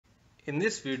In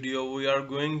this video, we are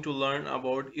going to learn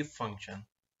about if function.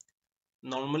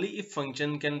 Normally, if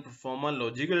function can perform a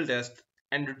logical test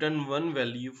and return one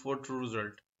value for true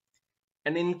result.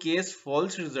 And in case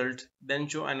false result, then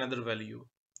show another value.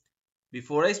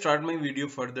 Before I start my video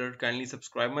further, kindly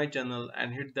subscribe my channel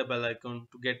and hit the bell icon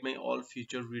to get my all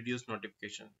future videos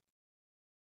notification.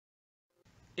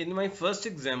 In my first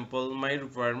example, my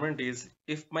requirement is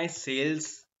if my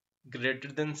sales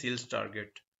greater than sales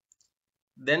target.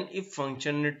 Then if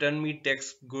function return me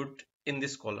text good in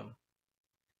this column.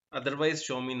 Otherwise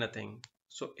show me nothing.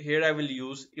 So here I will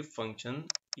use if function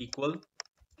equal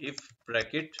if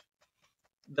bracket.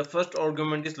 The first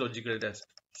argument is logical test.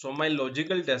 So my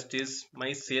logical test is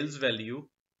my sales value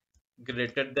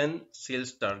greater than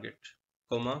sales target,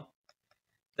 comma.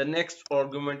 The next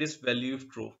argument is value if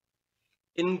true.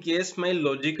 In case my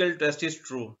logical test is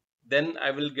true, then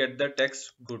I will get the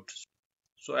text good.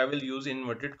 So I will use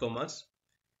inverted commas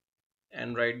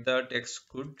and write the text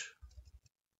good,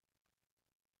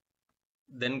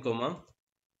 then comma.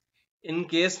 In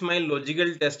case my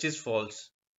logical test is false,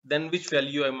 then which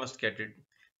value I must get it.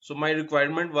 So my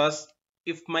requirement was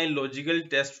if my logical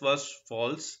test was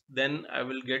false, then I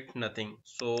will get nothing.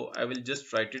 So I will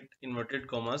just write it inverted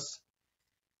commas,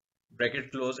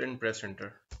 bracket close and press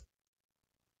enter.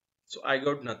 So I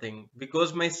got nothing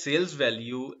because my sales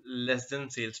value less than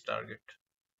sales target.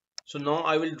 So now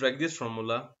I will drag this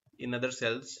formula in other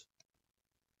cells.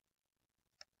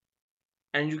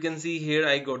 And you can see here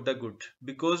I got the good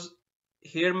because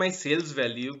here my sales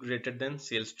value greater than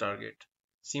sales target.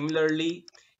 Similarly,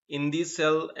 in this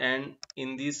cell and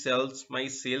in these cells, my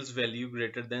sales value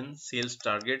greater than sales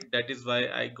target. That is why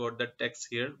I got the text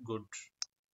here good.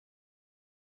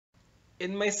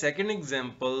 In my second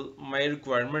example, my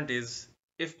requirement is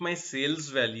if my sales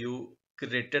value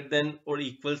greater than or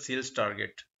equal sales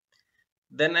target.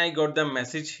 Then I got the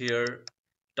message here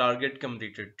target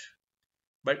completed.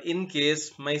 But in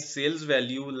case my sales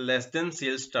value less than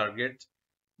sales target,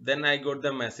 then I got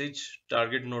the message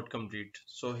target not complete.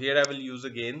 So here I will use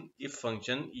again if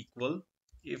function equal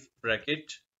if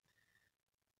bracket.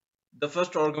 The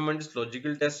first argument is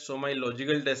logical test. So my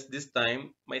logical test this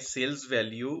time my sales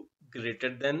value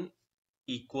greater than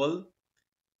equal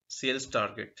sales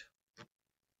target.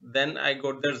 Then I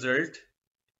got the result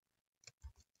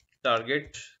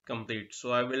target complete.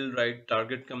 So I will write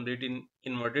target complete in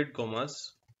inverted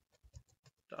commas.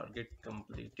 Target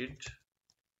completed.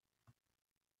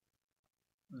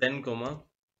 Then comma.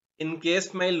 In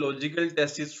case my logical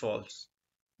test is false,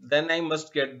 then I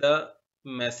must get the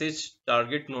message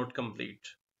target not complete.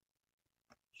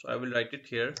 So I will write it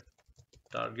here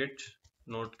target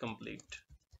not complete.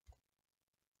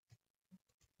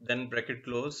 Then bracket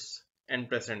close and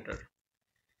press enter.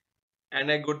 And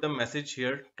I got the message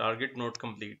here target not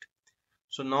complete.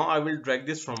 So now I will drag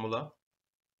this formula.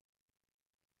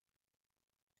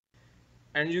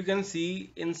 And you can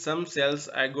see in some cells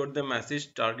I got the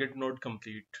message target not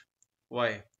complete.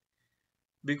 Why?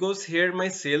 Because here my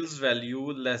sales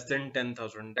value less than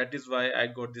 10,000. That is why I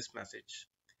got this message.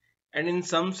 And in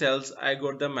some cells I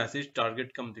got the message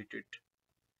target completed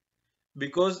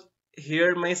because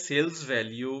here my sales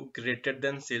value greater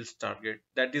than sales target.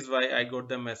 That is why I got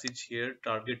the message here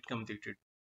target completed.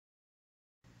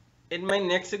 In my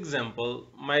next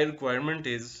example, my requirement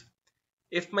is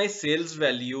if my sales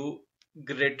value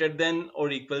greater than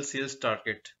or equal sales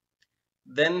target,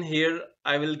 then here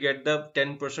I will get the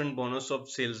 10% bonus of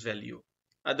sales value.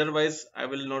 Otherwise I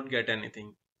will not get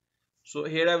anything. So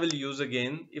here I will use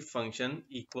again if function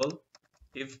equal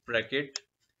if bracket.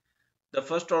 The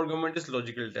first argument is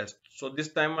logical test. So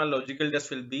this time our logical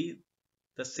test will be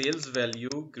the sales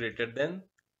value greater than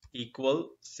equal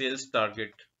sales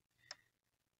target,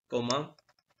 comma.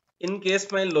 In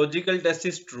case my logical test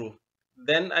is true,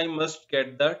 then I must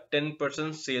get the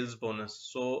 10% sales bonus.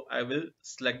 So I will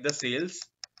select the sales,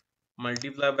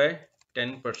 multiply by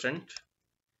 10%,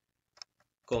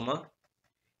 comma.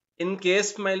 In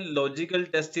case my logical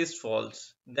test is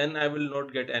false, then I will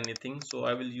not get anything. So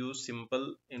I will use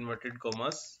simple inverted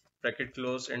commas, bracket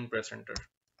close and press enter.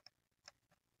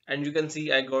 And you can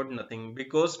see I got nothing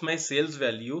because my sales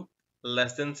value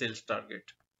less than sales target.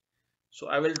 So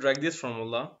I will drag this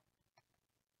formula.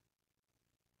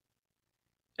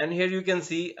 And here you can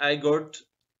see I got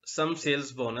some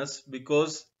sales bonus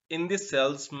because in this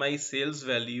cells my sales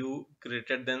value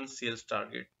greater than sales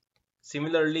target.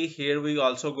 Similarly, here we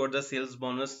also got the sales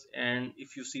bonus, and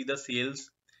if you see the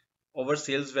sales over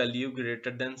sales value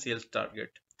greater than sales target,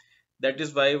 that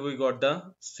is why we got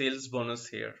the sales bonus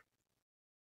here.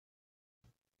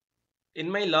 In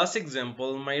my last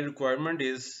example, my requirement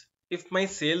is if my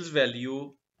sales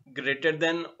value greater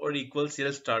than or equal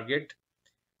sales target,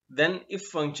 then if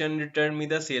function return me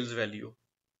the sales value,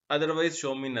 otherwise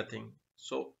show me nothing.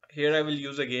 So here I will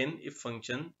use again if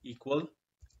function equal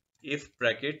if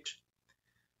bracket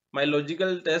my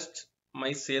logical test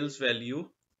my sales value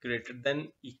greater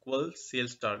than equal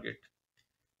sales target.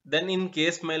 Then in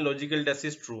case my logical test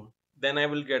is true, then I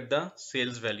will get the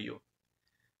sales value.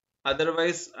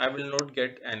 Otherwise, I will not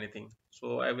get anything.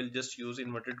 So I will just use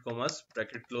inverted commas,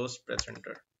 bracket close, press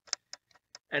enter.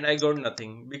 And I got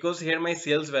nothing because here my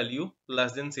sales value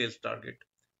less than sales target.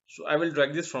 So I will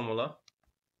drag this formula.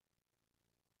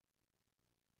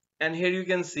 And here you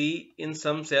can see in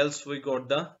some cells we got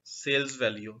the sales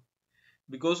value.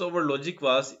 Because our logic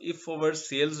was if our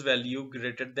sales value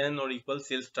greater than or equal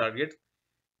sales target,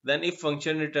 then if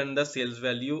function return the sales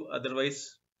value,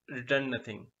 otherwise return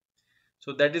nothing.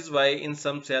 So that is why in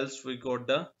some cells we got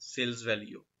the sales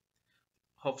value.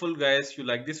 Hopeful guys you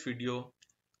like this video.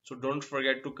 So don't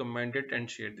forget to comment it and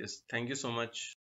share this. Thank you so much.